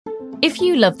If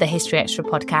you love the History Extra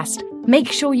podcast,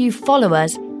 make sure you follow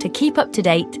us to keep up to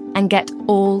date and get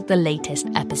all the latest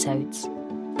episodes.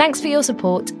 Thanks for your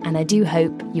support, and I do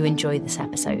hope you enjoy this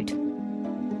episode.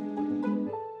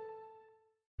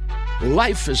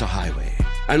 Life is a highway,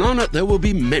 and on it there will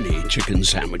be many chicken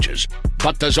sandwiches.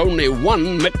 But there's only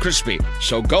one McCrispy.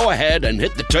 So go ahead and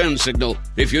hit the turn signal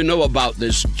if you know about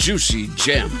this juicy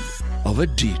gem of a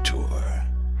detour.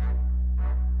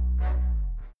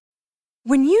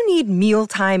 When you need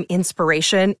mealtime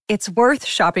inspiration, it's worth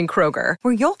shopping Kroger,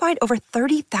 where you'll find over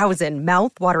 30,000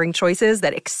 mouth-watering choices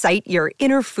that excite your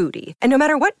inner foodie. And no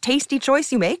matter what tasty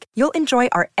choice you make, you'll enjoy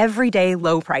our everyday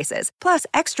low prices, plus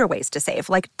extra ways to save,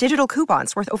 like digital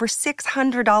coupons worth over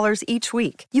 $600 each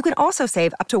week. You can also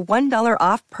save up to $1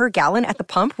 off per gallon at the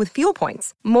pump with fuel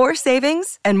points. More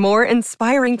savings and more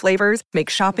inspiring flavors make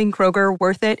shopping Kroger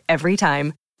worth it every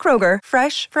time. Kroger,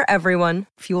 fresh for everyone.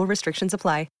 Fuel restrictions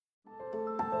apply.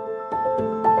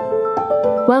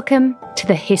 Welcome to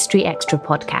the History Extra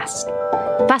podcast.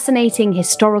 Fascinating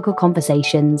historical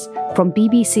conversations from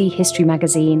BBC History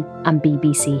Magazine and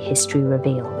BBC History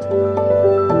Revealed.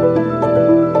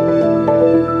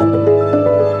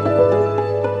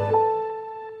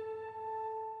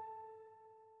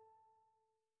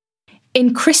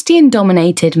 In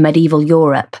Christian-dominated medieval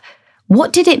Europe,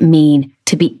 what did it mean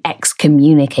to be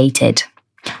excommunicated?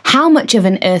 How much of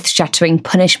an earth-shattering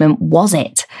punishment was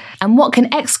it? And what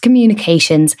can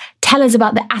excommunications tell us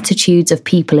about the attitudes of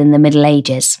people in the Middle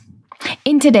Ages?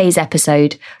 In today's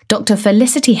episode, Dr.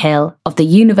 Felicity Hill of the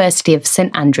University of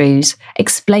St Andrews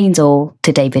explains all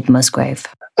to David Musgrove.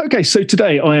 Okay, so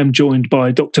today I am joined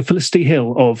by Dr. Felicity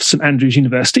Hill of St Andrews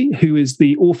University, who is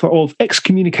the author of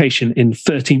Excommunication in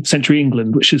 13th Century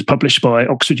England, which is published by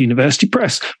Oxford University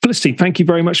Press. Felicity, thank you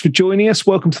very much for joining us.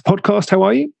 Welcome to the podcast. How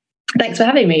are you? Thanks for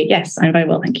having me. Yes, I'm very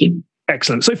well, thank you.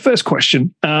 Excellent. So first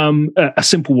question, a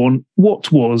simple one.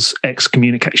 What was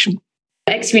excommunication?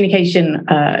 Excommunication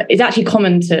is actually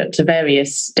common to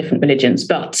various different religions,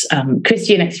 but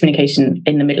Christian excommunication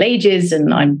in the Middle Ages,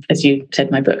 and I'm, as you said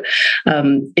in my book,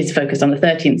 is focused on the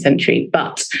 13th century.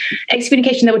 But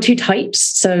excommunication, there were two types,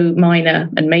 so minor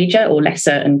and major, or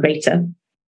lesser and greater.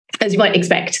 As you might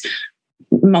expect,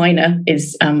 minor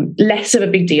is less of a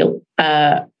big deal,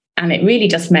 and it really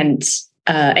just meant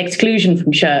exclusion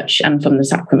from church and from the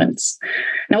sacraments.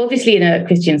 Now, obviously, in a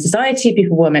Christian society,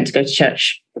 people were meant to go to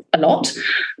church a lot,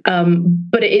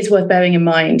 but it is worth bearing in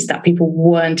mind that people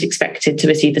weren't expected to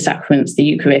receive the sacraments, the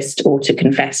Eucharist, or to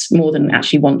confess more than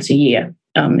actually once a year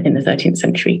in the 13th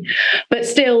century. But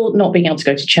still, not being able to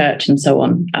go to church and so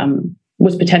on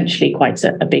was potentially quite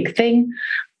a big thing.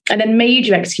 And then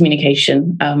major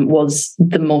excommunication was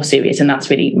the more serious, and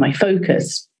that's really my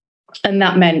focus. And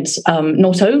that meant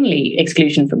not only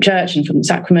exclusion from church and from the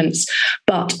sacraments,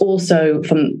 but also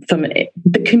from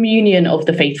the communion of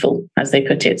the faithful, as they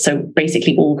put it. So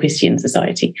basically all Christian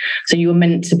society. So you were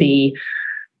meant to be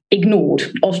ignored,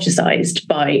 ostracized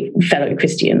by fellow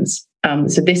Christians.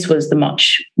 So this was the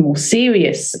much more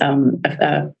serious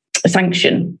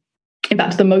sanction. In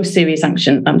fact, the most serious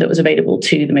sanction that was available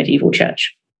to the medieval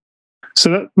church.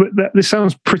 So this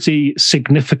sounds pretty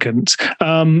significant.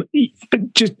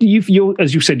 You're,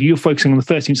 as you said, you're focusing on the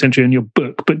 13th century in your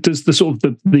book, but does the sort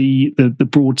of the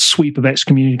broad sweep of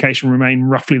excommunication remain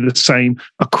roughly the same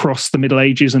across the Middle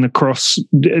Ages and across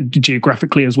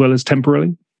geographically as well as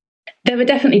temporally? There are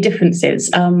definitely differences.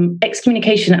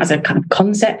 Excommunication as a kind of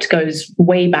concept goes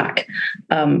way back.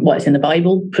 It's in the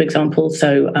Bible, for example.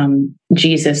 So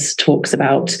Jesus talks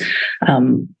about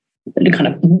kind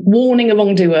of warning a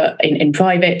wrongdoer in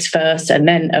private first, and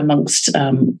then amongst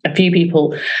a few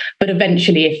people. But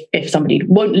eventually, if somebody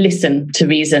won't listen to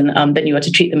reason, then you are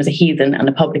to treat them as a heathen and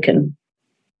a publican.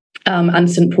 And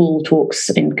St. Paul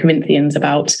talks in Corinthians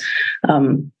about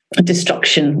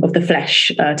destruction of the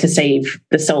flesh to save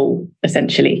the soul,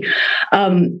 essentially.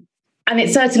 And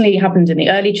it certainly happened in the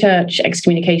early church,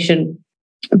 excommunication.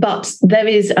 But there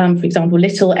is, for example,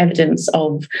 little evidence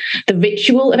of the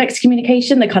ritual of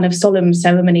excommunication, the kind of solemn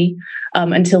ceremony,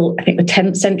 until I think the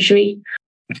 10th century.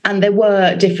 And there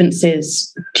were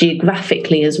differences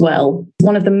geographically as well.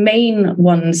 One of the main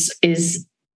ones is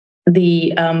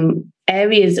the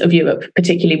areas of Europe,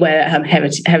 particularly where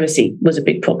heresy was a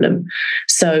big problem.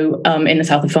 So in the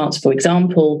south of France, for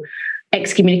example,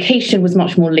 excommunication was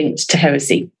much more linked to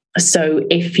heresy. So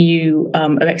if you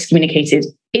are excommunicated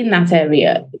in that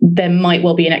area, there might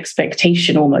well be an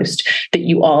expectation almost that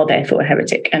you are therefore a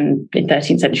heretic. And in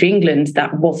 13th century England,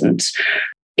 that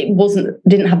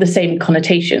didn't have the same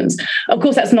connotations. Of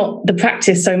course, that's not the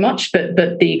practice so much, but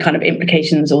the kind of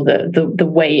implications or the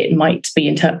way it might be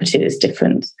interpreted is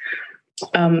different.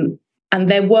 And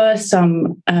there were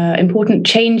some important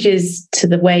changes to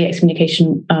the way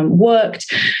excommunication worked,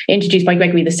 introduced by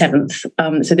Gregory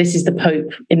VII. So this is the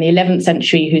Pope in the 11th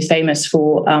century who's famous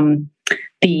for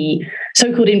the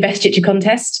so-called investiture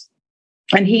contest.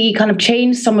 And he kind of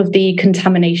changed some of the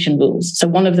contamination rules. So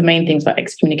one of the main things about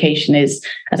excommunication is,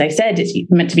 as I said, it's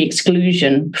meant to be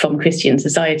exclusion from Christian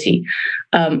society.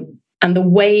 And the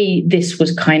way this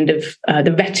was kind of,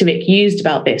 the rhetoric used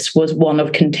about this was one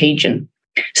of contagion.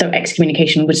 So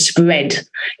excommunication would spread.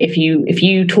 If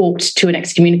you talked to an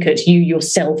excommunicate, you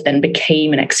yourself then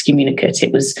became an excommunicate.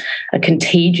 It was a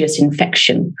contagious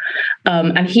infection.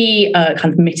 And he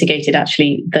kind of mitigated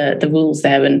actually the rules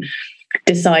there and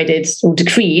decided, or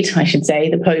decreed, I should say,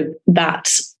 the Pope, that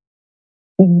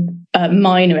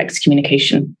minor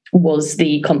excommunication was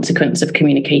the consequence of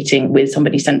communicating with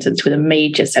somebody sentenced with a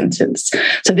major sentence.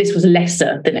 So this was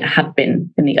lesser than it had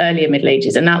been in the earlier Middle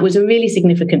Ages. And that was a really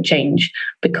significant change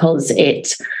because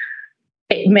it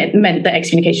meant that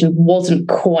excommunication wasn't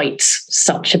quite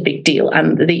such a big deal.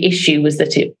 And the issue was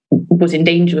that it was in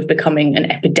danger of becoming an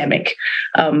epidemic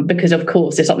because, of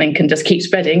course, if something can just keep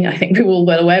spreading, I think we're all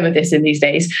well aware of this in these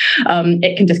days,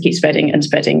 it can just keep spreading and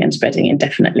spreading and spreading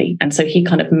indefinitely. And so he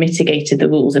kind of mitigated the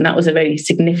rules. And that was a very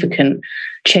significant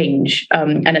change.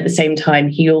 And at the same time,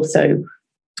 he also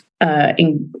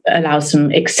allows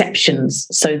some exceptions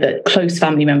so that close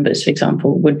family members, for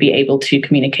example, would be able to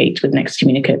communicate with an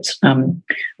excommunicate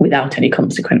without any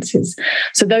consequences.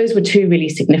 So those were two really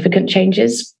significant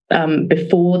changes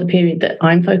before the period that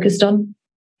I'm focused on.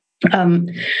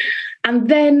 And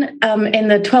then in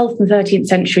the 12th and 13th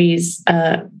centuries,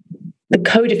 the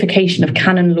codification of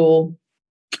canon law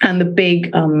and the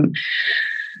big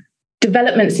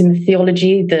developments in the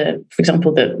theology, for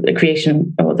example, the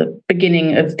creation or the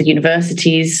beginning of the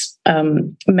universities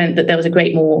meant that there was a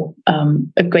great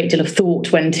deal of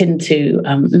thought went into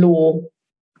law,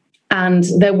 and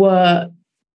there were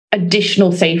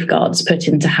additional safeguards put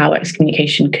into how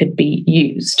excommunication could be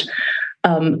used.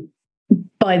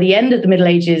 By the end of the Middle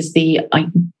Ages, the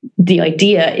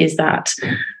idea is that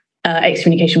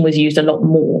excommunication was used a lot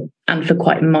more and for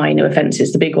quite minor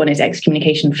offences. The big one is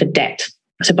excommunication for debt.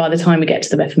 So by the time we get to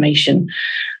the Reformation,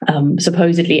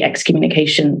 supposedly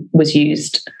excommunication was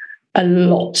used a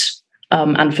lot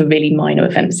and for really minor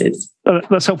offences.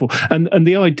 That's helpful. And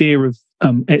the idea of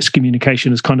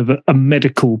excommunication as kind of a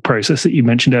medical process that you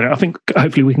mentioned earlier, I think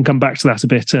hopefully we can come back to that a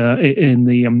bit in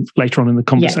the later on in the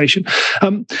conversation. Yeah.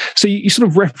 So you sort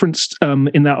of referenced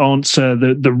in that answer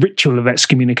the ritual of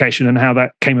excommunication and how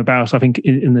that came about, I think,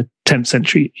 in the 10th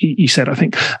century, you said, I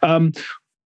think.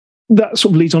 That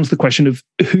sort of leads on to the question of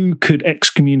who could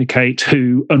excommunicate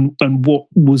who and what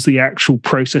was the actual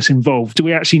process involved. Do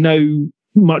we actually know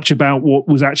much about what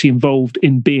was actually involved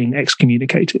in being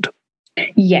excommunicated?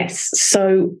 Yes.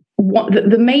 So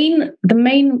the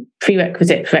main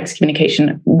prerequisite for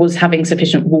excommunication was having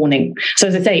sufficient warning. So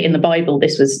as I say, in the Bible,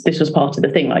 this was part of the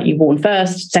thing, like you warn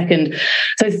first, second.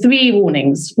 So 3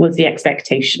 warnings was the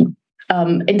expectation.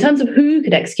 In terms of who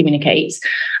could excommunicate,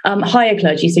 higher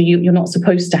clergy, so you're not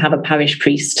supposed to have a parish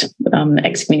priest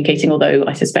excommunicating, although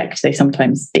I suspect they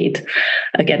sometimes did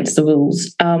against the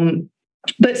rules.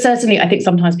 But certainly, I think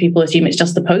sometimes people assume it's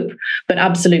just the Pope, but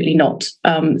absolutely not.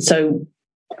 So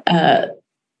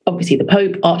obviously the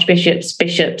Pope, archbishops,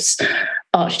 bishops,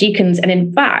 archdeacons, and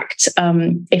in fact,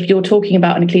 if you're talking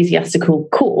about an ecclesiastical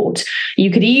court,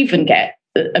 you could even get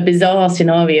a bizarre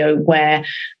scenario where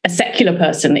a secular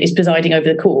person is presiding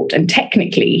over the court and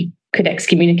technically could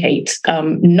excommunicate,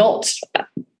 not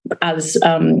as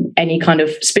any kind of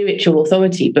spiritual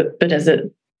authority, but because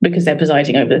they're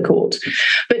presiding over the court.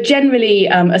 But generally,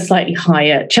 a slightly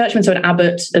higher churchman, so an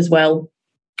abbot as well,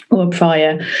 or a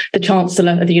prior, the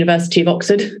Chancellor of the University of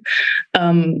Oxford,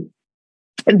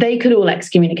 they could all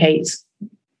excommunicate.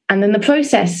 And then the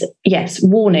process, yes,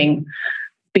 warning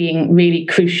being really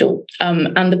crucial.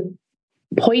 And the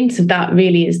point of that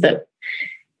really is that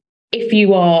if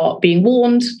you are being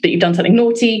warned that you've done something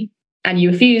naughty and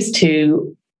you refuse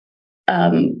to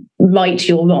right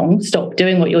your wrong, stop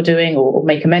doing what you're doing or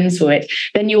make amends for it,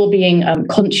 then you're being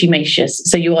contumacious.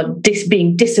 So you are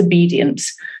being disobedient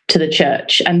to the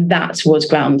church, and that was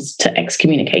grounds to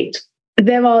excommunicate.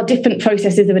 There are different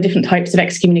processes, there are different types of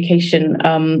excommunication.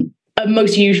 A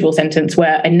most usual sentence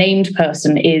where a named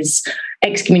person is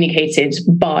excommunicated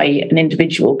by an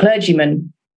individual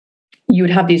clergyman, you would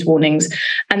have these warnings.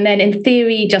 And then in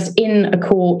theory, just in a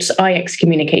court, I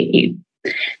excommunicate you.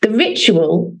 The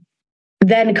ritual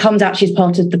then comes actually as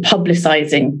part of the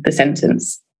publicizing the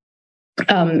sentence.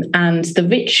 And the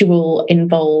ritual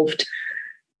involved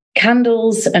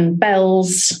candles and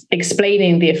bells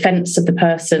explaining the offence of the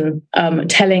person,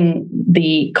 telling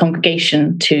the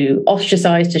congregation to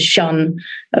ostracize, to shun,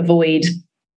 avoid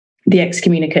the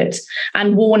excommunicate,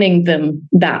 and warning them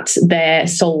that their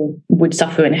soul would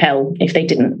suffer in hell if they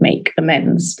didn't make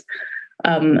amends.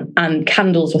 And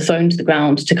candles were thrown to the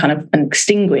ground to kind of and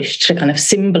extinguished to kind of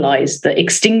symbolize the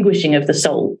extinguishing of the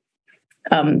soul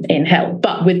in hell,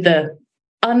 but with the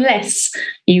unless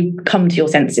you come to your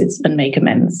senses and make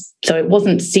amends. So it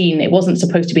wasn't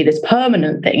supposed to be this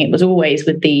permanent thing. It was always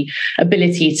with the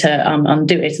ability to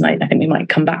undo it. And I think we might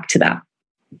come back to that.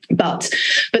 But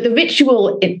the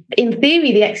ritual, in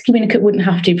theory, the excommunicate wouldn't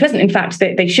have to be present. In fact,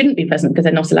 they shouldn't be present because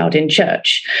they're not allowed in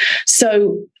church.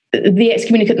 So the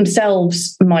excommunicate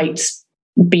themselves might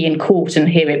be in court and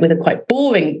hear it with a quite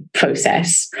boring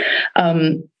process.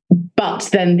 But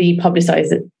then the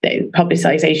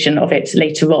publicization of it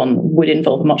later on would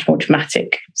involve a much more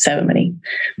dramatic ceremony.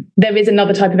 There is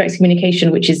another type of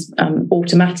excommunication, which is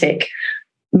automatic.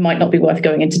 Might not be worth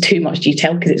going into too much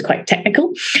detail because it's quite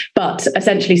technical, but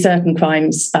essentially certain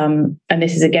crimes, and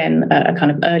this is again a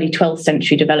kind of early 12th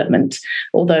century development,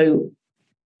 although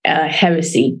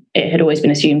heresy, it had always been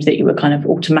assumed that you were kind of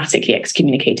automatically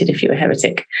excommunicated if you were a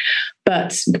heretic.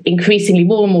 But increasingly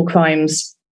more and more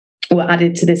crimes were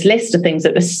added to this list of things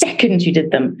that the second you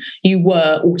did them, you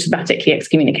were automatically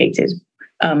excommunicated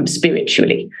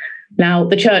spiritually. Now,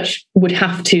 the church would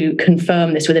have to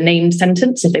confirm this with a named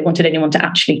sentence if they wanted anyone to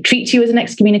actually treat you as an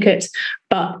excommunicate.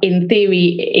 But in theory,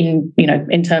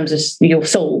 in terms of your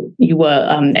soul, you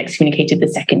were excommunicated the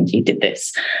second you did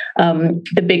this.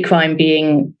 The big crime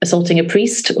being assaulting a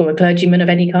priest or a clergyman of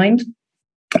any kind.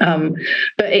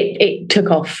 But it took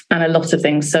off, and a lot of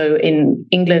things. So in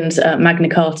England, Magna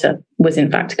Carta was in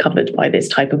fact covered by this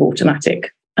type of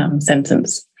automatic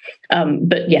sentence.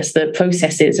 But yes, the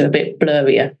processes are a bit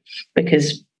blurrier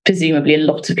because presumably a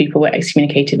lot of people were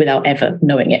excommunicated without ever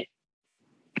knowing it.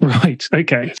 Right.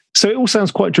 Okay. So it all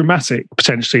sounds quite dramatic,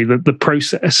 potentially, the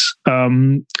process,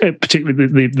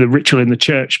 particularly the ritual in the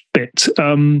church bit.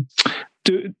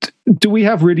 Do we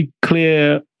have really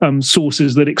clear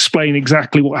sources that explain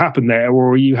exactly what happened there,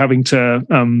 or are you having to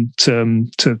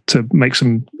make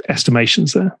some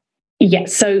estimations there?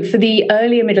 Yes. So for the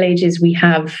earlier Middle Ages, we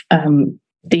have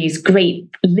these great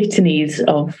litanies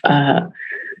of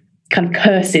kind of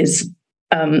curses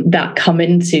that come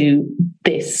into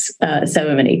this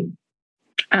ceremony.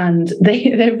 And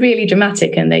they're really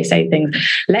dramatic, and they say things,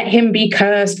 let him be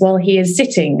cursed while he is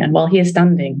sitting and while he is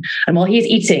standing and while he is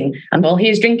eating and while he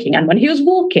is drinking and when he was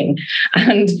walking.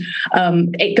 And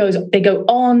they go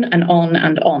on and on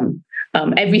and on.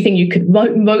 Everything you could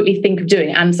remotely think of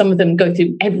doing. And some of them go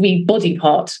through every body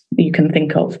part you can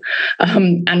think of.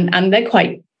 And they're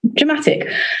quite dramatic.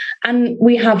 And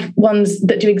we have ones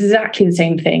that do exactly the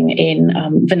same thing in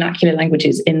vernacular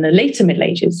languages in the later Middle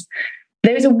Ages.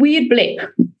 There is a weird blip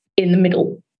in the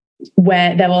middle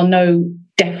where there are no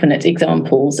definite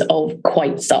examples of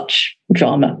quite such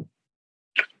drama.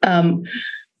 And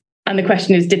the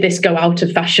question is, did this go out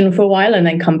of fashion for a while and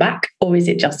then come back? Or is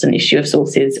it just an issue of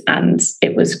sources and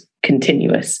it was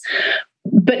continuous?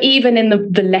 But even in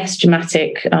the less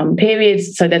dramatic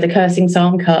periods, so there's a cursing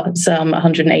psalm, Psalm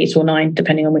 108 or 9,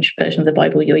 depending on which version of the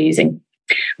Bible you're using,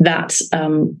 that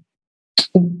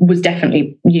was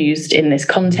definitely used in this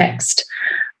context.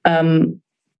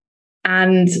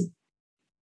 And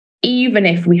even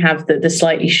if we have the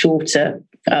slightly shorter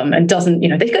and doesn't,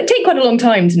 they take quite a long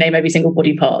time to name every single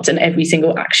body part and every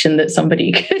single action that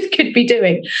somebody could be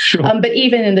doing. Sure. But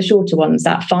even in the shorter ones,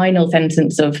 that final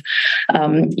sentence of,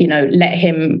 let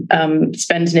him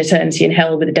spend an eternity in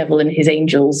hell with the devil and his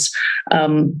angels,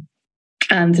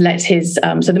 and let his,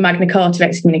 so the Magna Carta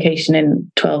excommunication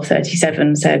in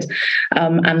 1237 said,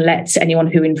 and let anyone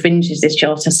who infringes this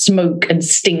charter smoke and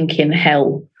stink in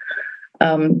hell.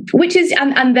 Which is,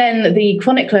 and then the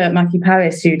chronicler Matthew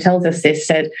Paris, who tells us this,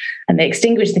 said, and they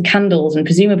extinguished the candles, and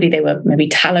presumably they were maybe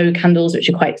tallow candles, which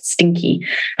are quite stinky.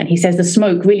 And he says the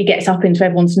smoke really gets up into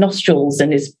everyone's nostrils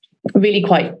and is really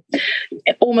quite,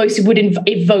 almost would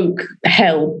evoke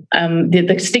hell,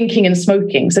 the stinking and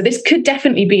smoking. So this could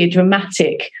definitely be a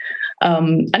dramatic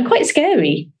and quite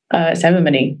scary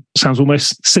ceremony. Sounds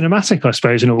almost cinematic, I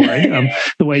suppose, in a way,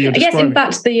 the way you're describing. Yes, in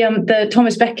fact, the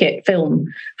Thomas Becket film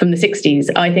from the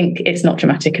 60s, I think it's not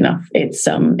dramatic enough. It's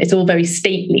all very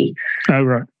stately. Oh,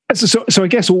 right. So I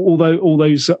guess all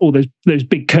those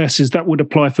big curses that would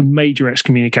apply for major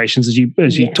excommunications, as you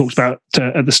yes. talked about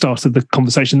at the start of the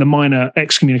conversation. The minor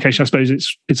excommunication, I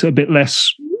suppose, it's a bit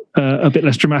less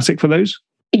dramatic for those.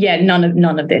 Yeah,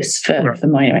 none of this for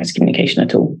minor excommunication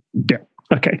at all. Yeah.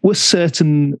 Okay. Were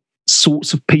certain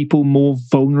sorts of people more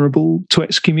vulnerable to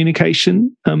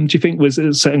excommunication? Do you think was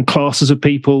certain classes of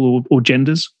people or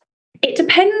genders? It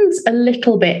depends a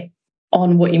little bit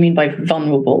on what you mean by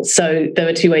vulnerable. So there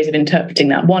are two ways of interpreting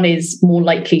that. One is more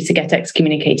likely to get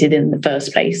excommunicated in the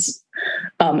first place.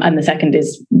 And the second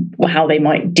is how they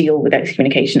might deal with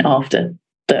excommunication after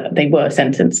they were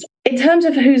sentenced. In terms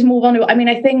of who's more vulnerable, I mean,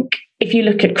 I think if you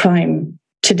look at crime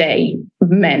today,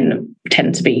 men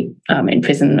tend to be in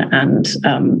prison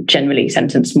and generally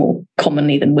sentenced more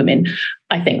commonly than women.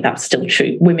 I think that's still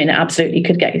true. Women absolutely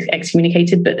could get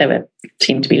excommunicated, but there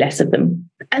seem to be less of them.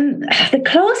 And the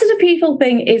classes of people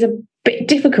thing is a bit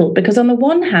difficult because on the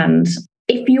one hand,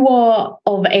 if you are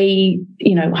of a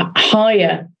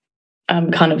higher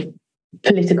kind of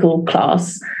political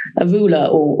class, a ruler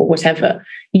or whatever,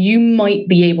 you might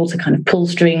be able to kind of pull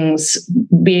strings,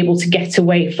 be able to get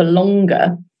away for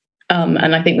longer.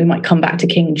 And I think we might come back to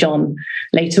King John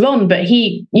later on, but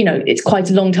he, it's quite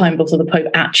a long time before the Pope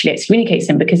actually excommunicates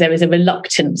him because there is a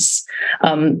reluctance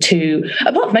to,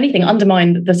 apart from anything,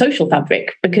 undermine the social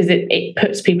fabric because it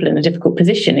puts people in a difficult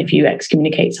position if you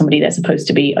excommunicate somebody they're supposed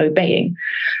to be obeying.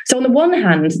 So on the one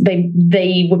hand,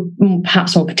 they were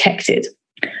perhaps more protected.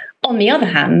 On the other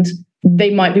hand,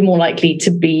 they might be more likely to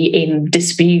be in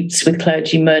disputes with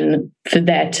clergymen for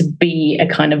there to be a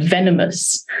kind of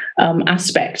venomous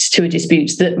aspect to a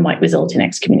dispute that might result in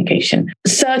excommunication.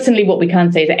 Certainly what we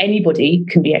can say is that anybody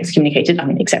can be excommunicated,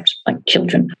 except like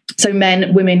children. So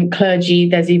men, women, clergy,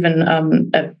 there's even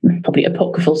a probably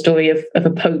apocryphal story of a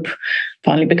pope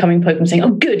finally becoming pope and saying, oh,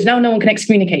 good, now no one can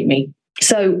excommunicate me.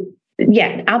 So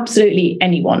yeah, absolutely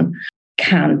anyone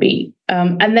can be.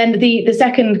 And then the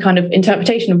second kind of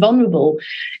interpretation of vulnerable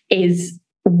is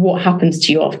what happens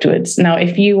to you afterwards. Now,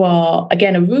 if you are,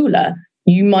 again, a ruler,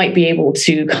 you might be able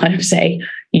to kind of say,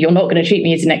 you're not going to treat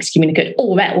me as an excommunicate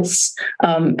or else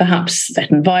perhaps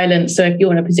threaten violence. So if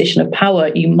you're in a position of power,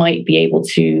 you might be able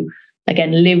to,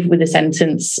 again, live with a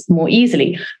sentence more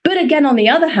easily. But again, on the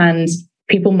other hand,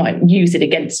 people might use it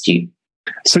against you.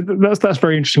 So that's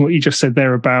very interesting what you just said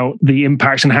there about the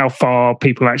impact and how far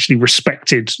people actually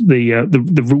respected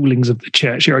the rulings of the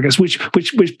church here, I guess, which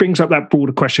brings up that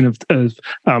broader question of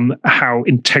how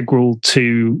integral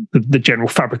to the general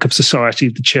fabric of society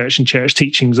the church and church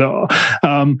teachings are.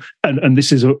 And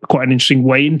this is quite an interesting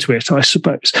way into it, I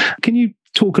suppose. Can you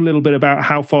talk a little bit about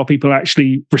how far people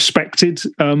actually respected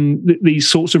these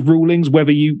sorts of rulings,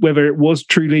 whether it was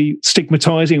truly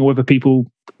stigmatizing or whether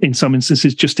people in some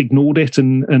instances just ignored it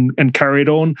and carried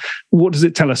on? What does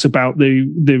it tell us about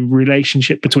the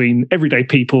relationship between everyday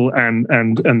people and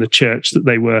the church that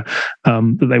they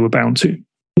were bound to?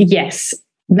 Yes.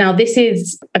 Now, this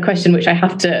is a question which I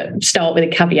have to start with a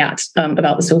caveat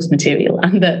about the source material,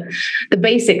 and the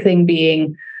basic thing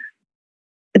being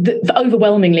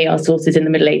overwhelmingly our sources in the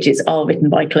Middle Ages are written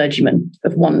by clergymen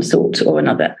of one sort or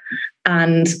another.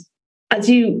 And if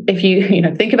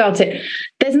you think about it,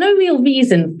 there's no real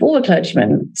reason for a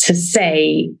clergyman to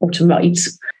say or to write,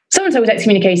 so-and-so was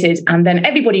excommunicated, and then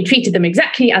everybody treated them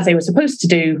exactly as they were supposed to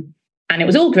do, and it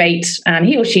was all great, and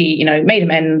he or she, made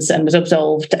amends and was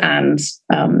absolved, and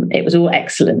it was all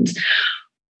excellent.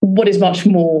 What is much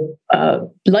more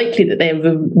likely that they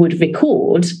would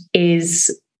record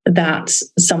is that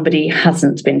somebody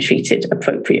hasn't been treated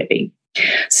appropriately.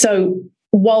 So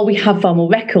while we have far more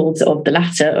records of the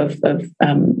latter of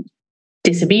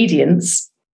disobedience,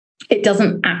 it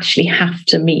doesn't actually have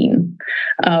to mean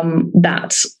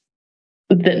that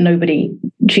nobody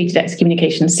treated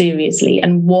excommunication seriously.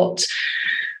 And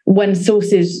when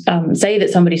sources say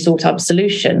that somebody sought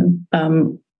absolution,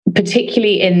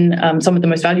 particularly in some of the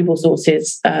most valuable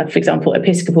sources, for example,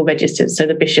 episcopal registers, so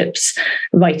the bishops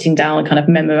writing down kind of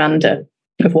memoranda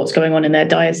of what's going on in their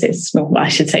diocese, or I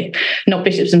should say, not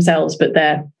bishops themselves, but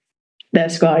their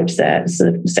scribes, their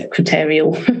sort of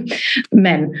secretarial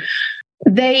men.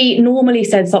 They normally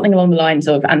said something along the lines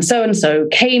of, and so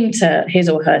came to his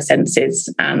or her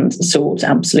senses and sought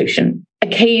absolution.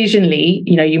 Occasionally,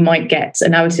 you might get a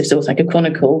narrative source like a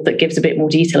chronicle that gives a bit more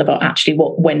detail about actually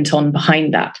what went on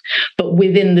behind that. But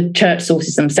within the church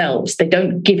sources themselves, they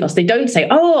don't say,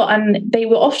 oh, and they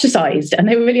were ostracized and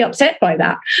they were really upset by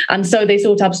that, and so they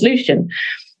sought absolution.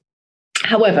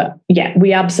 However, yeah,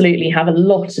 we absolutely have a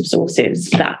lot of sources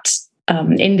that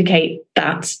indicate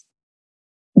that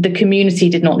the community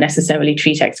did not necessarily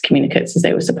treat excommunicates as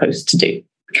they were supposed to do.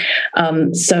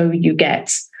 So you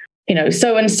get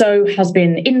so-and-so has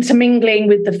been intermingling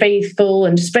with the faithful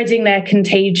and spreading their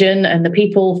contagion, and the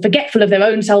people, forgetful of their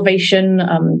own salvation,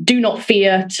 do not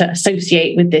fear to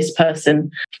associate with this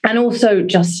person. And also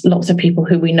just lots of people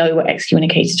who we know were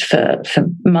excommunicated for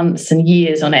months and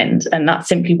years on end, and that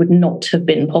simply would not have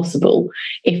been possible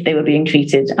if they were being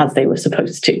treated as they were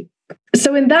supposed to.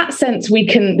 So in that sense, we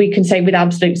can say with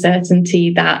absolute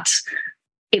certainty that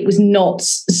it was not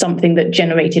something that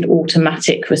generated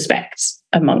automatic respect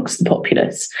amongst the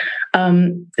populace.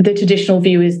 The traditional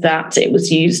view is that it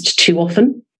was used too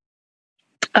often.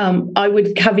 I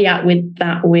would caveat with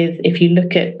if you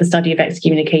look at the study of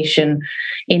excommunication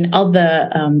in other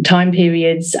time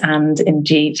periods, and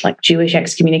indeed like Jewish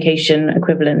excommunication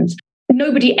equivalent,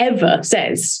 nobody ever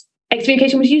says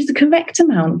excommunication was used the correct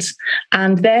amount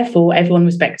and therefore everyone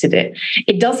respected it.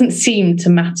 It doesn't seem to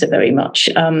matter very much.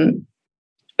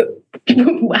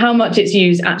 How much it's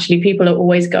used, actually, people are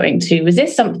always going to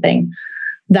resist something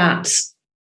that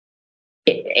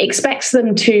expects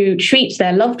them to treat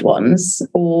their loved ones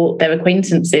or their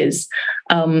acquaintances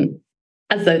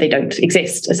as though they don't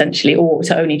exist, essentially, or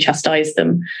to only chastise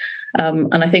them.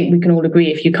 And I think we can all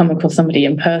agree, if you come across somebody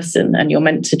in person and you're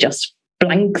meant to just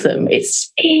blank them,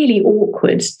 it's really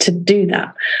awkward to do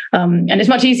that. And it's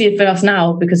much easier for us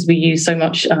now because we use so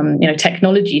much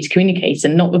technology to communicate,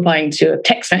 and not replying to a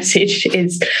text message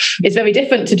is very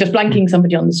different to just blanking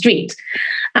somebody on the street.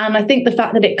 And I think the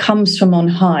fact that it comes from on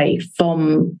high,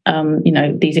 from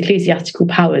these ecclesiastical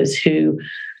powers who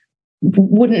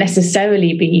wouldn't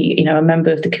necessarily be a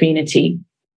member of the community,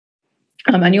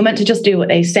 and you're meant to just do what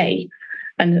they say.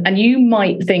 And you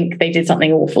might think they did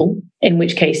something awful, in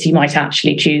which case you might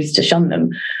actually choose to shun them.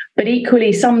 But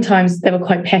equally, sometimes there were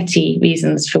quite petty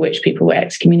reasons for which people were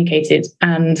excommunicated.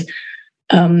 And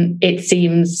it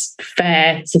seems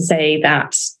fair to say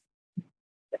that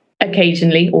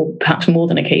occasionally, or perhaps more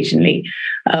than occasionally,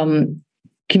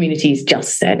 communities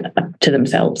just said to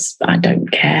themselves, I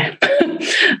don't care.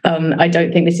 I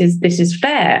don't think this is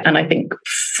fair. And I think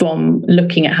from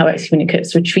looking at how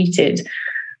excommunicates were treated,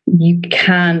 you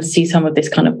can see some of this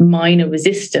kind of minor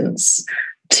resistance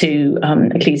to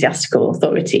ecclesiastical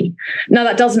authority. Now,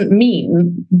 that doesn't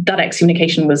mean that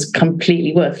excommunication was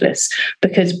completely worthless,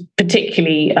 because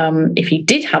particularly if you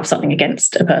did have something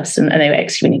against a person and they were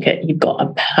excommunicate, you've got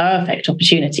a perfect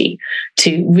opportunity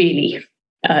to really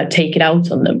take it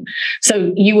out on them.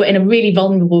 So you were in a really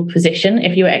vulnerable position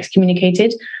if you were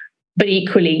excommunicated, but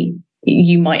equally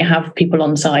you might have people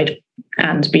on side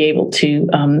and be able to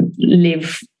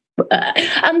live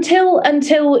until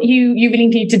you really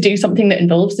need to do something that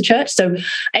involves the church. So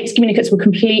excommunicates were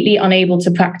completely unable to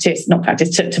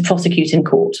to prosecute in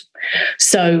court.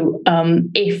 So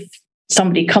if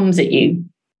somebody comes at you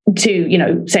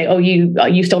to say, oh,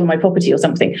 you've stolen my property or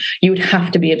something, you would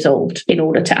have to be absolved in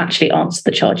order to actually answer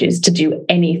the charges, to do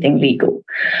anything legal.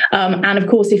 And of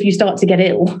course, if you start to get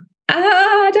ill,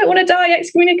 I don't want to die,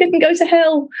 excommunicate and go to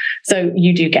hell. So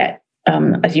you do get,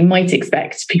 as you might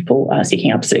expect, people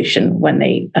seeking absolution when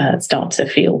they start to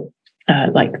feel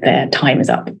like their time is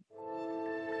up.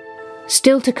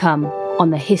 Still to come on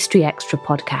the History Extra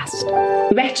podcast.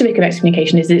 The rhetoric of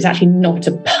excommunication is that it's actually not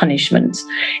a punishment.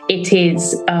 It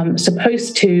is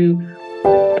supposed to,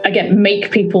 again,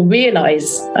 make people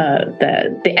realise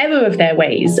the error of their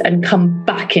ways and come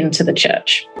back into the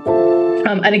church.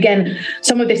 And again,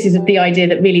 some of this is the idea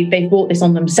that really they've brought this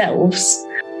on themselves.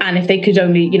 And if they could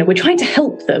only, we're trying to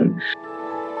help them.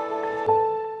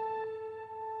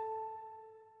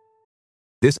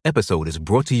 This episode is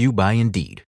brought to you by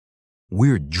Indeed.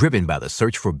 We're driven by the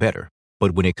search for better.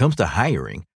 But when it comes to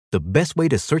hiring, the best way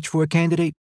to search for a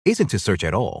candidate isn't to search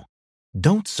at all.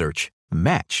 Don't search,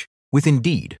 match with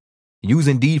Indeed. Use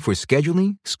Indeed for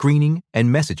scheduling, screening, and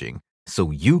messaging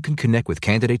so you can connect with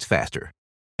candidates faster.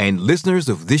 And listeners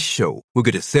of this show will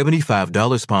get a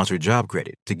 $75 sponsored job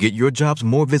credit to get your jobs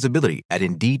more visibility at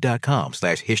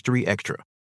Indeed.com/HistoryExtra.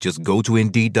 Just go to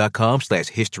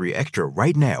Indeed.com/HistoryExtra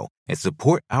right now and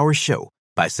support our show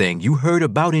by saying you heard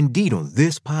about Indeed on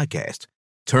this podcast.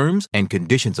 Terms and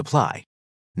conditions apply.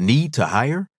 Need to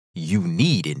hire? You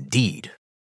need Indeed.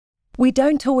 We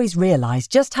don't always realize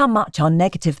just how much our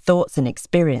negative thoughts and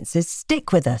experiences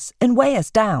stick with us and weigh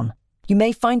us down. You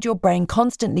may find your brain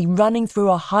constantly running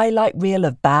through a highlight reel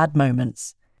of bad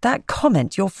moments. That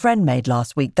comment your friend made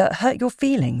last week that hurt your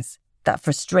feelings. That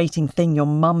frustrating thing your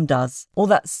mum does. Or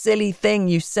that silly thing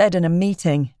you said in a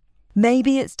meeting.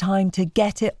 Maybe it's time to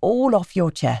get it all off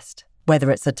your chest.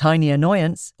 Whether it's a tiny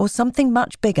annoyance or something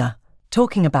much bigger,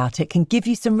 talking about it can give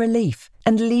you some relief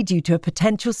and lead you to a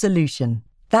potential solution.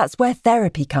 That's where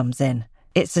therapy comes in.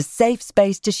 It's a safe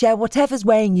space to share whatever's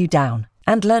weighing you down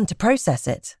and learn to process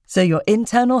it so your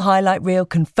internal highlight reel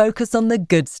can focus on the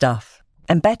good stuff.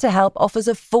 And BetterHelp offers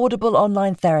affordable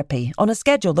online therapy on a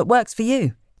schedule that works for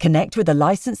you. Connect with a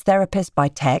licensed therapist by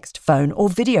text, phone, or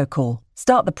video call.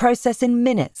 Start the process in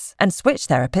minutes and switch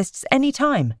therapists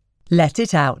anytime. Let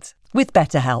it out with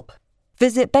BetterHelp.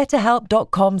 Visit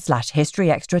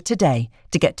betterhelp.com/historyextra today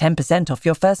to get 10% off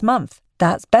your first month.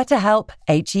 That's BetterHelp,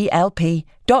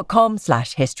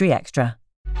 HELP.com/historyextra.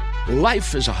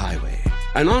 Life is a highway,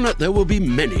 and on it there will be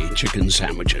many chicken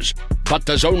sandwiches. But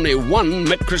there's only one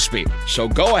McCrispy. So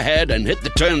go ahead and hit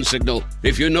the turn signal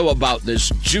if you know about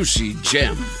this juicy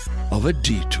gem of a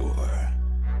detour.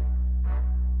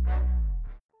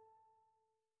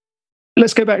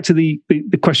 Let's go back to the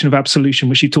question of absolution,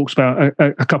 which you talked about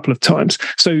a couple of times.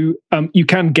 So you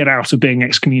can get out of being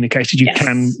excommunicated.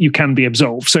 You can be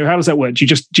absolved. So how does that work? Do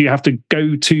you have to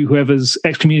go to whoever's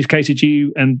excommunicated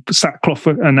you and sackcloth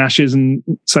and ashes and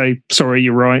say, sorry,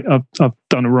 you're right, I've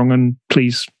done a wrong, and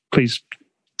please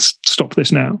stop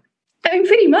this now? I mean,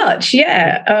 pretty much,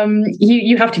 yeah.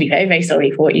 You have to be very, very sorry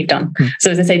for what you've done.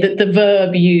 So as I say, the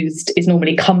verb used is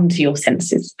normally come to your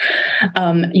senses.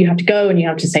 You have to go and you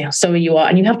have to say how sorry you are,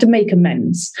 and you have to make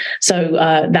amends. So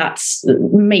that's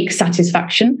make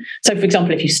satisfaction. So for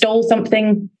example, if you stole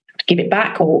something, give it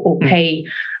back or pay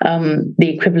the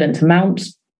equivalent amount.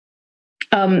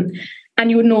 And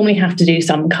you would normally have to do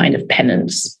some kind of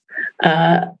penance.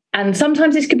 And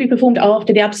sometimes this could be performed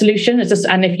after the absolution.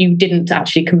 And if you didn't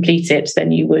actually complete it,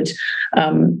 then you would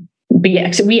be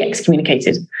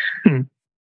re-excommunicated.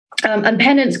 And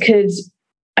penance it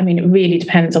really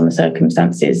depends on the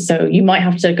circumstances. So you might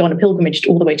have to go on a pilgrimage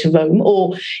all the way to Rome,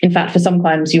 or in fact, for some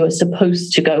crimes, you are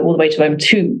supposed to go all the way to Rome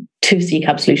to seek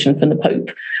absolution from the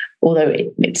Pope. Although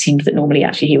it seems that normally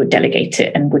actually he would delegate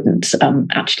it and wouldn't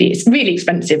it's really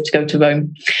expensive to go to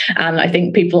Rome. And I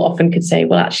think people often could say,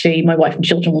 well, actually, my wife and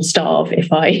children will starve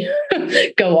if I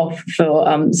go off for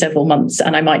several months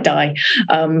and I might die,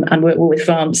 and we're with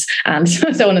France and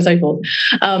so on and so forth.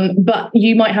 But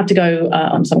you might have to go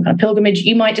on some kind of pilgrimage.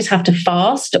 You might just have to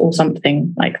fast or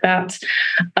something like that.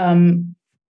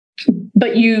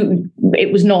 But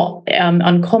it was not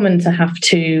uncommon to have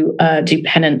to do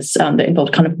penance that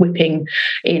involved kind of whipping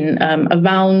in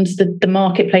around the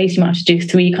marketplace. You might have to do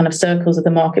 3 kind of circles of the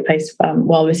marketplace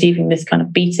while receiving this kind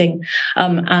of beating.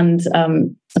 So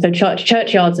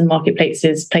churchyards and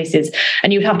marketplaces,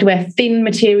 and you would have to wear thin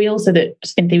material so that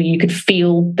in theory you could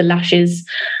feel the lashes.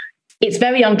 It's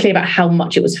very unclear about how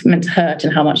much it was meant to hurt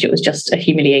and how much it was just a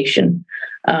humiliation.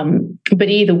 But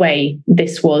either way,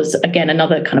 this was, again,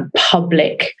 another kind of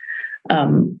public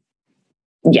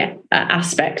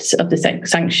aspect of the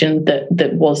sanction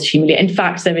that was humiliating. In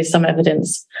fact, there is some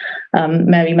evidence.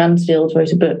 Mary Mansfield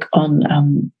wrote a book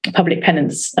on public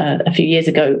penance a few years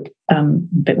ago, a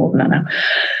bit more than that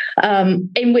now,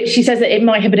 in which she says that it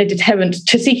might have been a deterrent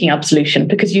to seeking absolution,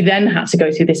 because you then had to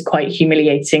go through this quite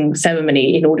humiliating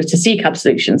ceremony in order to seek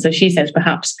absolution. So she says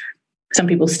perhaps some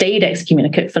people stayed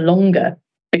excommunicate for longer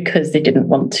because they didn't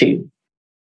want to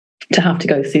have to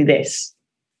go through this.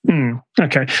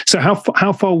 Okay. So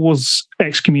how far was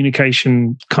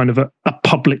excommunication kind of a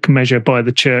public measure by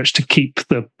the church to keep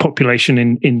the population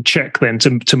in check then,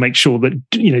 to make sure that,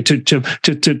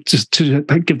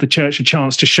 to give the church a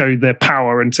chance to show their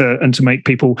power and to make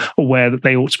people aware that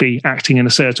they ought to be acting in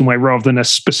a certain way rather than a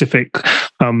specific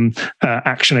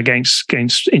action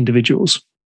against individuals?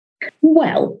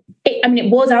 Well,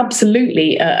 it was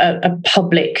absolutely a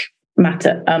public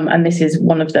matter. And this is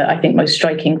one of the, I think, most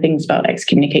striking things about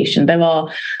excommunication. There are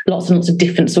lots and lots of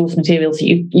different source materials that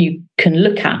you can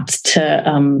look at to,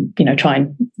 try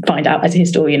and find out as a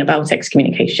historian about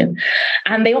excommunication.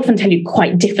 And they often tell you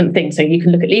quite different things. So you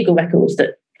can look at legal records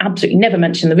that absolutely never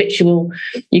mention the ritual.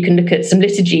 You can look at some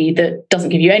liturgy that doesn't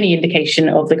give you any indication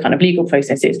of the kind of legal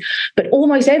processes. But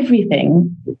almost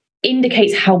everything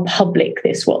indicates how public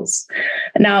this was.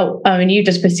 Now, you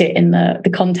just put it in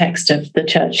the context of the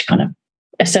church kind of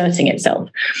asserting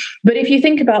itself. But if you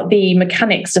think about the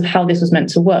mechanics of how this was meant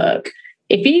to work,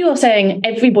 if you are saying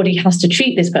everybody has to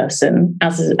treat this person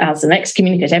as an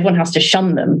excommunicate, everyone has to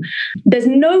shun them, there's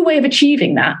no way of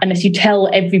achieving that unless you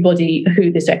tell everybody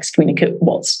who this excommunicate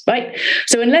was, right?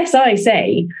 So unless I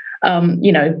say,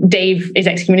 Dave is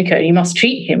excommunicate, you must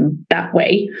treat him that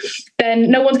way, then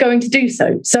no one's going to do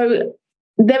so. So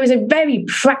there is a very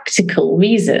practical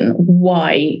reason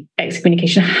why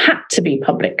excommunication had to be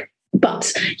public.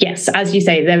 But yes, as you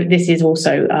say, this is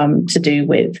also to do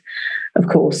with, of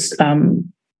course,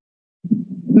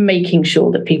 making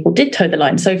sure that people did toe the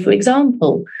line. So, for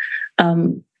example,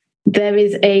 there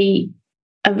is a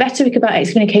rhetoric about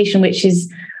excommunication which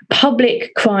is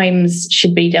public crimes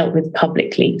should be dealt with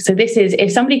publicly. So this is,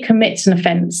 if somebody commits an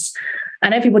offence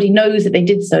and everybody knows that they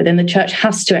did so, then the church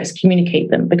has to excommunicate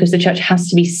them, because the church has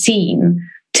to be seen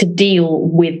to deal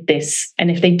with this. And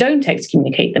if they don't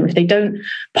excommunicate them, if they don't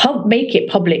make it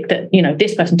public that,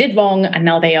 this person did wrong and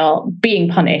now they are being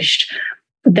punished,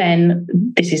 then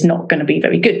this is not going to be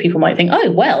very good. People might think,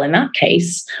 oh, well, in that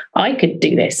case, I could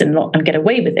do this and get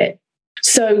away with it.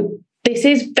 So this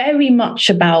is very much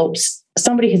about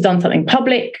somebody has done something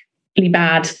publicly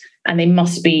bad and they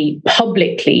must be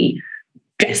publicly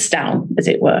dressed down, as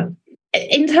it were.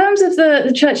 In terms of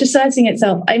the church asserting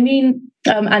itself, I mean,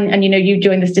 and you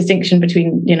join this distinction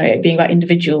between, it being about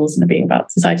individuals and it being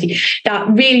about society. That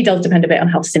really does depend a bit on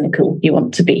how cynical you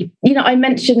want to be. I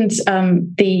mentioned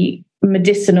the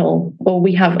medicinal, or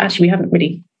we haven't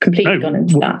really completely gone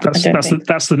into that.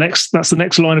 That's the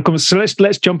next line of comments. So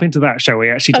let's jump into that, shall we?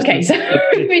 Actually, okay. So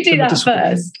we do that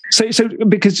first. So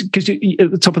because you,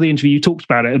 at the top of the interview, you talked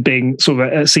about it being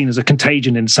sort of seen as a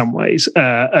contagion in some ways,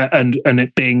 and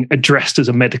it being addressed as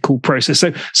a medical process.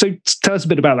 So tell us a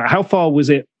bit about that. How far was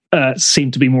it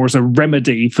seemed to be more as a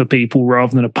remedy for people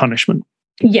rather than a punishment?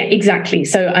 Yeah, exactly.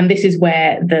 So, and this is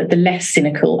where the less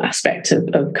cynical aspect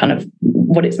of kind of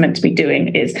what it's meant to be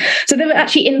doing is. So there were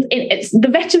actually it's the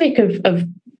rhetoric of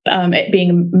it being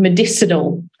a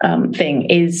medicinal thing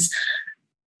is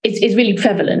really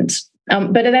prevalent.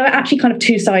 But there are actually kind of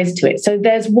two sides to it. So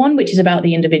there's one which is about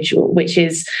the individual, which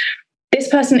is this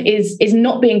person is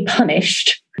not being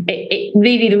punished. It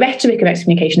really, the rhetoric of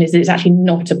excommunication is that it's actually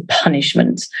not a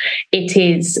punishment. It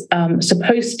is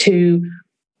supposed to,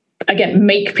 again,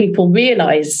 make people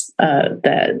realize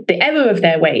the error of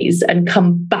their ways and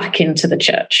come back into the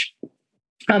church.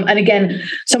 And again,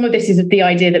 some of this is the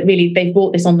idea that really they've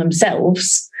brought this on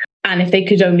themselves. And if they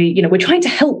could only, we're trying to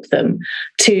help them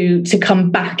to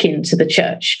come back into the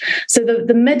church. So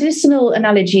the medicinal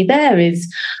analogy there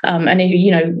is,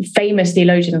 and famous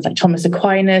theologians like Thomas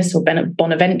Aquinas or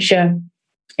Bonaventure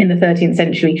in the 13th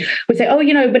century would say,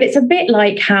 but it's a bit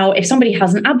like how if somebody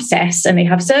has an abscess and they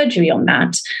have surgery on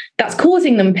that, that's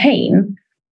causing them pain,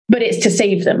 but it's to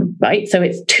save them, right? So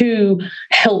it's to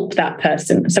help that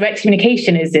person. So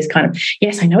excommunication is this kind of,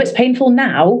 yes, I know it's painful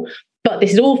now, but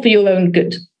this is all for your own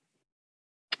good.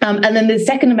 And then the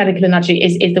second medical analogy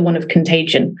is the one of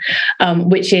contagion,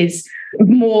 which is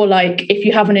more like if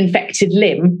you have an infected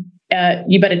limb,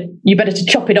 you better to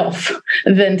chop it off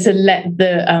than to let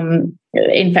the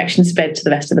infection spread to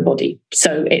the rest of the body.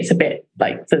 So it's a bit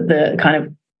like the kind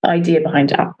of idea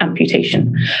behind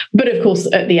amputation. But of course,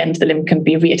 at the end, the limb can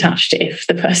be reattached if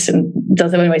the person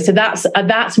does it anyway. So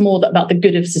that's more about the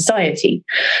good of society.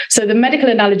 So the medical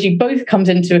analogy both comes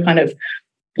into a kind of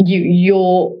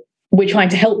we're trying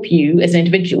to help you as an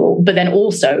individual, but then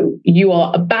also you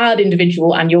are a bad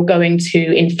individual and you're going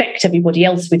to infect everybody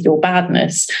else with your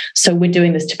badness. So we're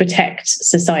doing this to protect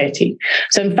society.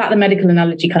 So in fact, the medical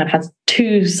analogy kind of has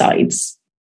two sides.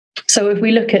 So if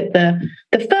we look at the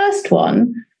first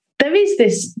one, there is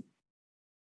this,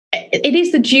 it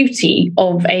is the duty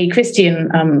of a Christian,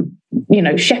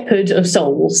 shepherd of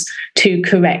souls to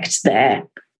correct their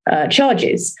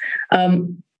charges.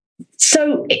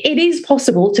 So it is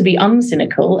possible to be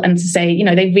uncynical and to say,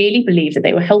 they really believe that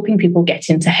they were helping people get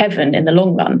into heaven in the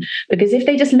long run. Because if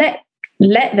they just let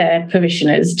their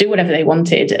parishioners do whatever they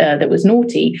wanted that was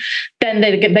naughty, then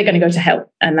they're going to go to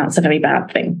hell. And that's a very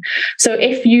bad thing. So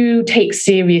if you take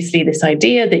seriously this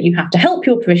idea that you have to help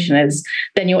your parishioners,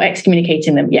 then you're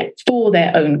excommunicating them, for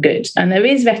their own good. And there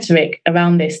is rhetoric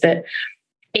around this that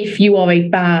if you are a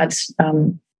bad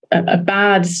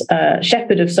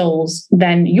shepherd of souls,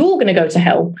 then you're going to go to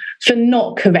hell for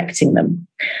not correcting them.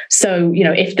 So,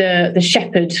 if the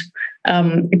shepherd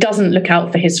doesn't look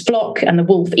out for his flock and the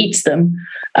wolf eats them,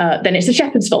 then it's the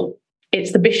shepherd's fault.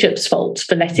 It's the bishop's fault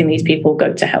for letting these people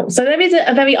go to hell. So there is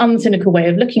a very uncynical way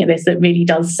of looking at this that really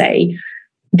does say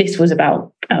this was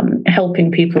about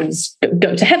helping people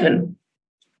go to heaven.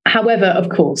 However, of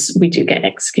course, we do get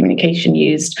excommunication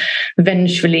used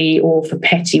vengefully or for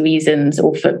petty reasons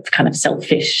or for kind of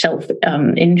selfish,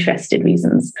 self-interested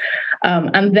reasons.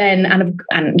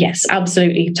 And yes,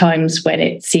 absolutely times when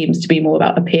it seems to be more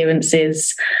about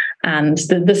appearances and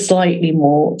the slightly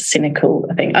more cynical,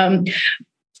 I think.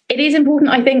 It is important,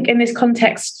 I think, in this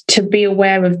context to be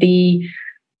aware of the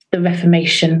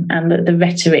Reformation and the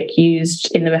rhetoric used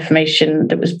in the Reformation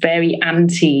that was very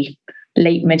anti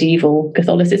late medieval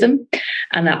Catholicism.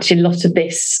 And actually a lot of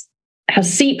this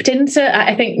has seeped into,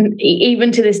 I think,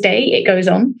 even to this day, it goes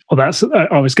on. Well, that's,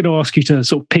 I was going to ask you to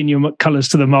sort of pin your colours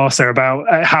to the mast there about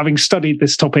having studied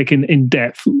this topic in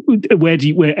depth. Where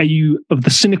are you of the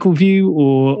cynical view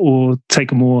or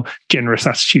take a more generous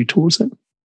attitude towards it?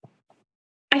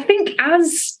 I think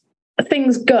as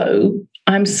things go,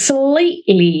 I'm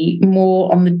slightly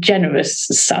more on the generous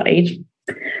side,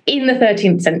 in the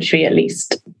 13th century at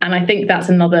least. And I think that's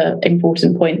another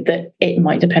important point, that it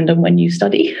might depend on when you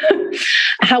study.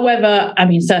 However, I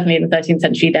mean, certainly in the 13th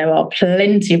century, there are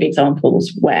plenty of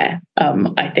examples where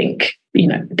I think,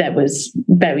 there was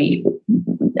very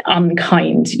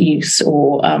unkind use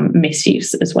or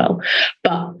misuse as well.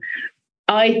 But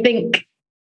I think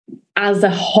as a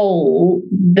whole,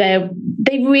 they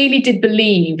really did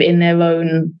believe in their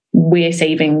own "we're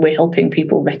saving, we're helping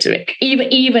people" rhetoric,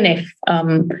 even if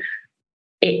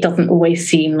it doesn't always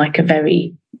seem like a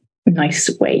very nice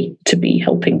way to be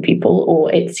helping people,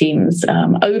 or it seems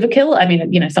overkill. I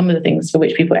mean, some of the things for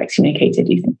which people are excommunicated,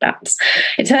 you think that's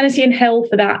eternity in hell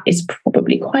for that is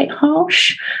probably quite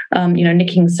harsh.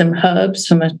 Nicking some herbs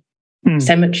from a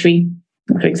cemetery,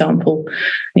 for example,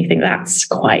 and you think that's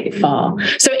quite far.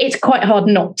 So it's quite hard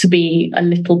not to be a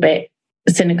little bit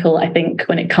cynical, I think,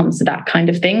 when it comes to that kind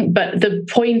of thing. But the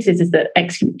point is that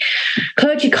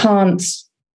clergy can't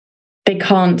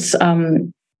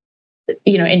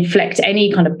inflict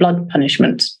any kind of blood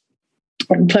punishment.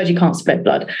 Clergy can't shed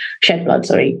blood.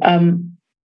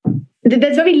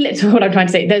 There's very little. What I'm trying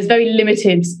to say, there's very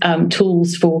limited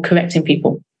tools for correcting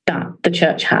people that the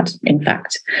church had, in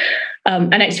fact.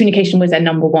 And excommunication was their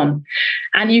number one.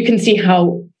 And you can see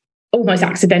how almost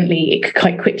accidentally it could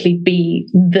quite quickly be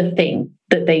the thing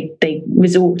that they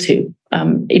resort to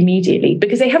immediately,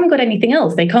 because they haven't got anything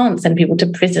else. They can't send people to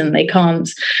prison. They can't,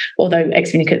 although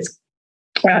excommunicates,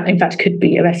 in fact, could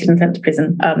be arrested and sent to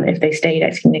prison if they stayed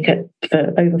excommunicate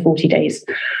for over 40 days.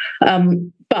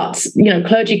 But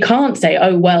clergy can't say,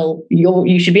 "Oh well,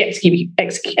 you should be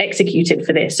executed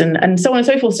for this," and so on and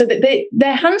so forth. So that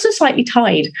their hands are slightly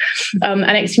tied, and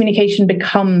excommunication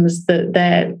becomes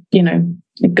their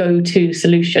go-to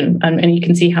solution, and you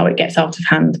can see how it gets out of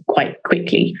hand quite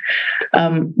quickly.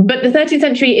 But the 13th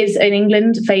century is in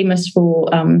England famous for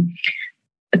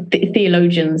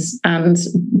theologians and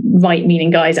right-meaning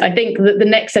guys. I think that the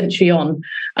next century on,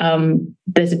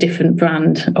 there's a different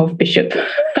brand of bishop.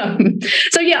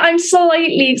 So yeah, I'm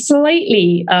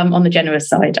slightly on the generous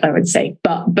side, I would say,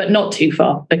 but not too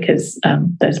far, because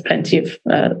there's plenty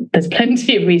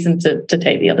of reason to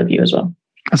take the other view as well.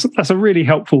 That's a really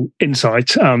helpful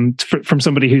insight from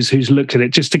somebody who's looked at it,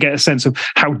 just to get a sense of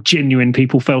how genuine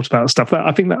people felt about stuff.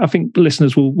 I think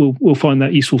listeners will find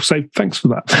that useful. So thanks for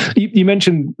that. You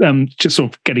mentioned, just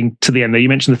sort of getting to the end there, you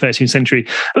mentioned the 13th century,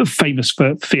 famous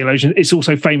for theologians. It's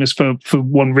also famous for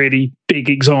one really big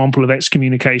example of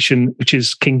excommunication, which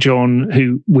is King John,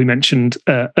 who we mentioned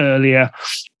earlier,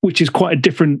 which is quite a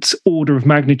different order of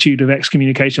magnitude of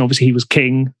excommunication. Obviously, he was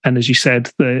king, and as you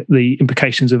said, the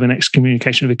implications of an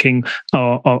excommunication of a king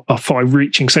are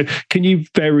far-reaching. So can you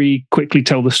very quickly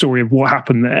tell the story of what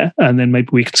happened there, and then maybe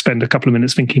we could spend a couple of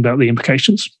minutes thinking about the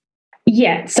implications?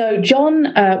 Yeah, so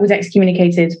John was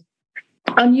excommunicated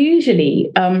unusually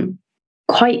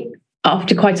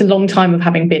after quite a long time of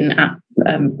having been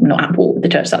not at war with the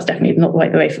church, that's definitely not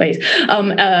the right phrase,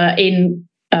 in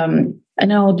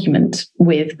an argument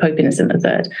with Pope Innocent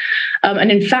III.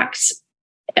 And in fact,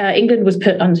 England was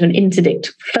put under an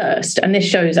interdict first. And this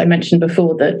shows, I mentioned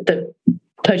before, that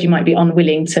clergy might be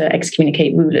unwilling to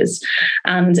excommunicate rulers.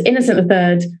 And Innocent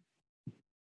III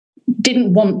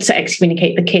didn't want to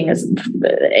excommunicate the king as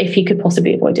if he could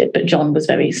possibly avoid it, but John was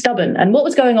very stubborn. And what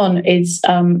was going on is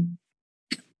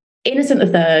Innocent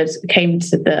III came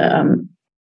to the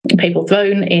papal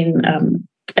throne in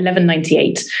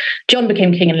 1198. John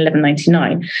became king in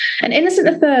 1199. And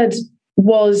Innocent III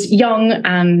was young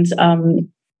and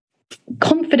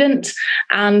confident,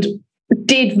 and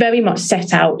did very much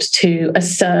set out to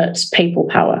assert papal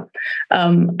power.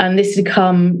 And this had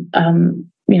come,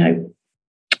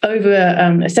 over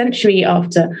a century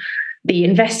after the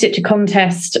investiture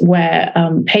contest, where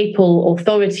papal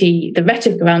authority, the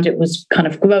rhetoric around it was kind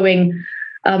of growing,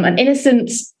 and Innocent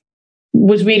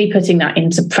was really putting that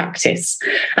into practice.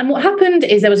 And what happened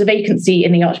is there was a vacancy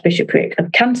in the Archbishopric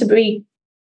of Canterbury,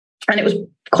 and it was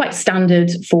quite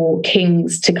standard for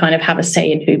kings to kind of have a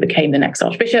say in who became the next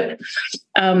archbishop.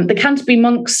 The Canterbury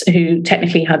monks, who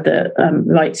technically had the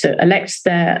right to elect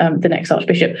the next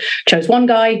archbishop, chose one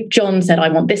guy. John said, "I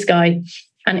want this guy."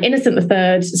 And Innocent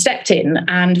III stepped in,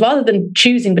 and rather than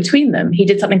choosing between them, he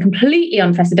did something completely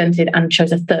unprecedented and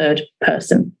chose a third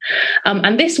person.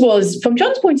 And this was, from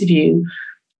John's point of view,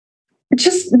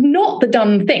 just not the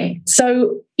done thing.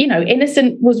 So,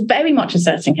 Innocent was very much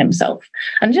asserting himself.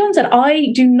 And John said,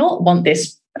 I do not want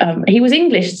this. He was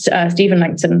English, Stephen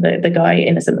Langton, the guy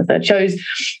Innocent III chose,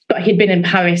 but he'd been in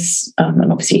Paris,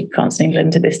 and obviously France and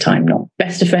England at this time, not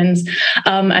best of friends.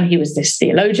 And he was this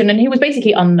theologian, and he was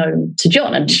basically unknown to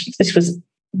John. And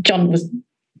John was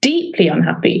deeply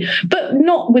unhappy, but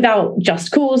not without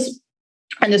just cause,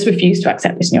 and just refused to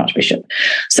accept this new archbishop.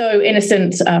 So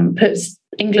Innocent puts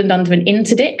England under an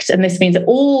interdict, and this means that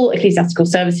all ecclesiastical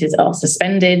services are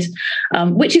suspended,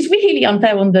 which is really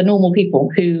unfair on the normal people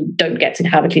who don't get to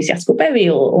have ecclesiastical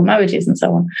burial or marriages and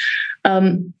so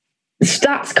on. So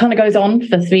that kind of goes on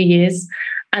for 3 years,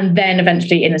 and then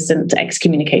eventually Innocent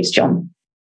excommunicates John.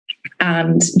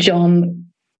 And John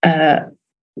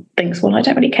thinks, well, I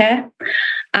don't really care.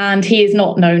 And he is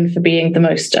not known for being the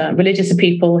most religious of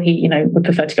people. He, would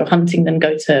prefer to go hunting than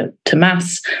go to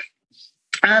mass.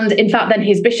 And in fact, then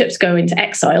his bishops go into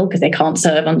exile because they can't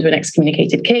serve under an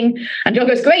excommunicated king. And John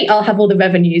goes, great, I'll have all the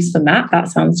revenues from that. That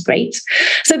sounds great.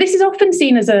 So this is often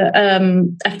seen as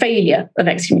a failure of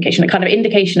excommunication, a kind of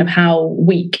indication of how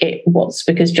weak it was,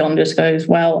 because John just goes,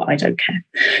 well, I don't care.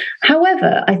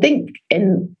 However, I think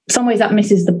in some ways that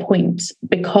misses the point,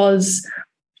 because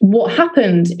what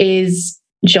happened is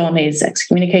John is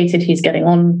excommunicated, he's getting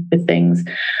on with things,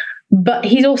 but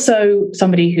he's also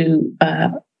somebody who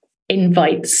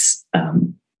invites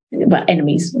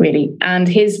enemies, really. And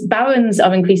his barons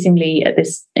are increasingly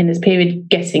in this period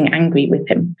getting angry with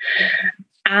him.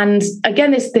 And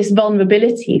again, this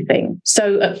vulnerability thing.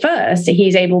 So at first,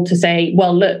 he's able to say,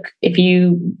 well, look, if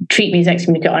you treat me as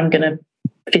excommunicate, I'm going to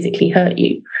physically hurt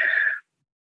you.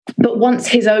 But once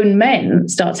his own men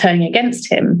start turning against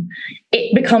him,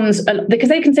 it becomes, because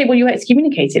they can say, well, you're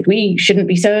excommunicated, we shouldn't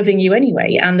be serving you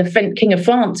anyway. And the King of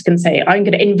France can say, I'm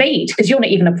going to invade because you're not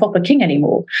even a proper king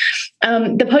anymore.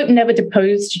 The Pope never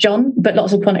deposed John, but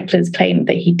lots of chroniclers claim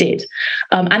that he did.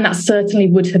 And that certainly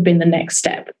would have been the next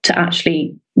step to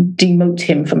actually demote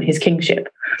him from his kingship.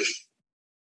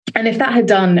 And if that had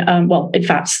done, in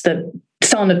fact, the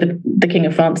son of the King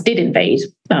of France did invade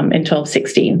in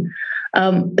 1216.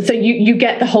 So you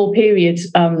get the whole period,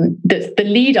 the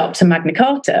lead up to Magna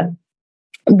Carta,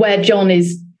 where John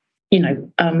is,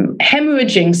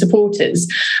 hemorrhaging supporters,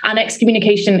 and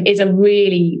excommunication is a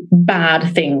really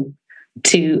bad thing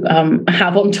to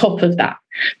have on top of that,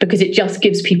 because it just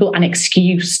gives people an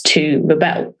excuse to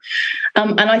rebel.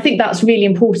 And I think that's really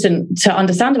important to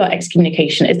understand about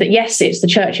excommunication, is that yes, it's the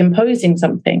church imposing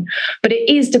something, but it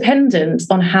is dependent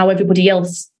on how everybody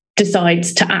else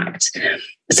decides to act.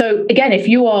 So again, if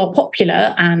you are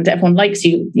popular and everyone likes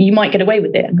you, you might get away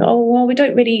with it and go, oh, well,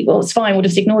 it's fine, we'll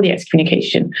just ignore the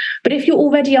excommunication. But if you're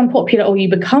already unpopular or you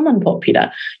become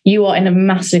unpopular, you are in a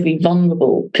massively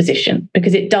vulnerable position,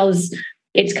 because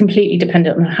it's completely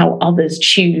dependent on how others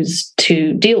choose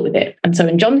to deal with it. And so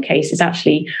in John's case, it's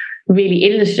actually really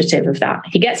illustrative of that.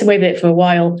 He gets away with it for a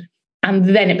while, and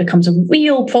then it becomes a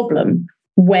real problem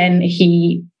when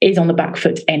he is on the back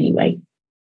foot anyway.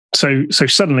 So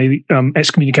suddenly,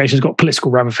 excommunication has got political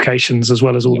ramifications as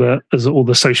well as all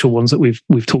the social ones that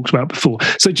we've talked about before.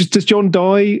 So, does John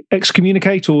die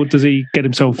excommunicate, or does he get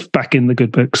himself back in the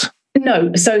good books?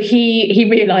 No. So he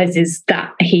realizes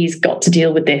that he's got to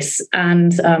deal with this,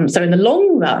 and so in the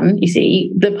long run, you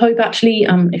see, the Pope actually,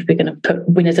 if we're going to put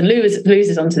winners and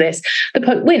losers onto this, the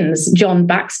Pope wins. John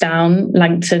backs down.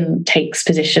 Langton takes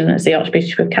position as the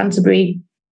Archbishop of Canterbury.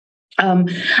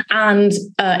 And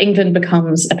England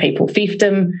becomes a papal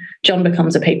fiefdom. John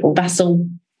becomes a papal vassal.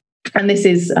 And this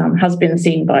has been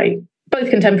seen by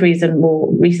both contemporaries and more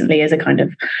recently as a kind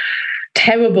of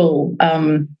terrible,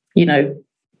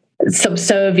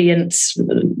 subservient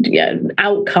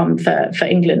outcome for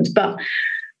England. But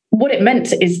what it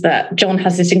meant is that John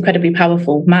has this incredibly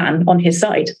powerful man on his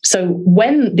side. So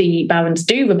when the barons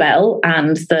do rebel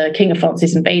and the King of France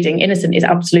is invading, Innocent is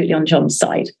absolutely on John's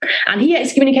side. And he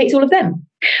excommunicates all of them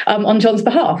on John's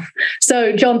behalf.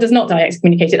 So John does not die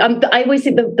excommunicated. I always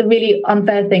think the really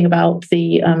unfair thing about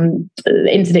the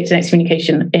interdict and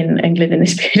excommunication in England in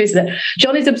this period is that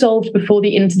John is absolved before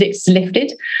the interdict is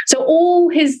lifted. So all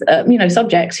his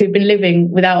subjects who've been living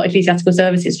without ecclesiastical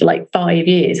services for like 5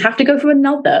 years have to go for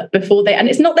another before and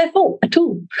it's not their fault at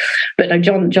all. But no,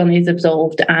 John is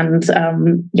absolved and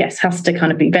has to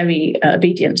kind of be very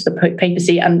obedient to the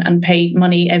papacy and pay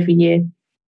money every year,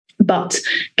 but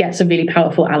gets a really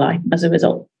powerful ally as a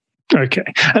result. Okay.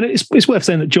 And it's worth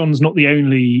saying that John's not the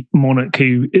only monarch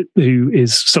who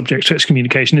is subject to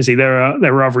excommunication, is he? There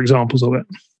are other examples of it.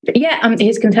 Yeah,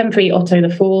 his contemporary Otto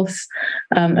IV,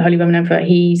 the Holy Roman Emperor,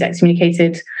 he's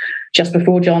excommunicated just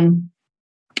before John.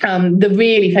 The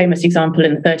really famous example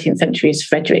in the 13th century is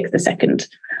Frederick II,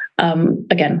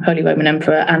 again, Holy Roman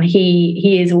Emperor, and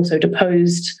he is also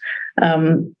deposed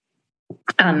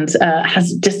and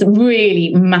has just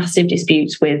really massive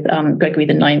disputes with Gregory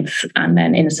IX and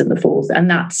then Innocent IV. And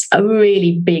that's a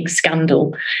really big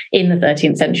scandal in the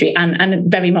 13th century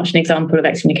and very much an example of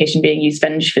excommunication being used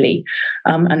vengefully.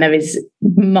 And there is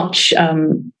much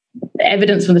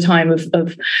evidence from the time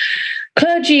of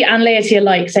clergy and laity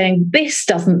alike saying this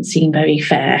doesn't seem very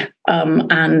fair,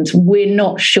 and we're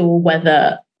not sure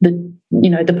whether the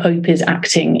Pope is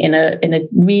acting in a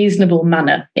reasonable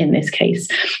manner in this case.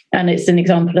 And it's an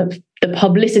example of the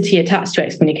publicity attached to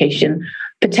excommunication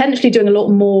potentially doing a lot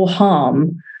more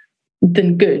harm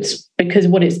than good, because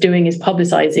what it's doing is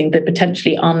publicizing the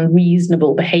potentially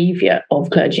unreasonable behavior of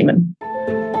clergymen.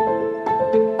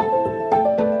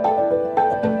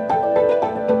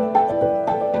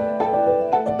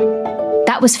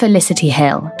 That was Felicity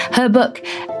Hill. Her book,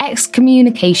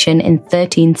 Excommunication in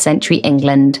 13th Century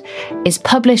England, is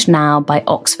published now by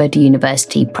Oxford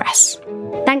University Press.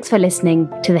 Thanks for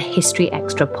listening to the History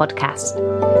Extra podcast.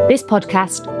 This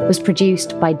podcast was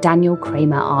produced by Daniel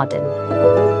Kramer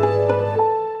Arden.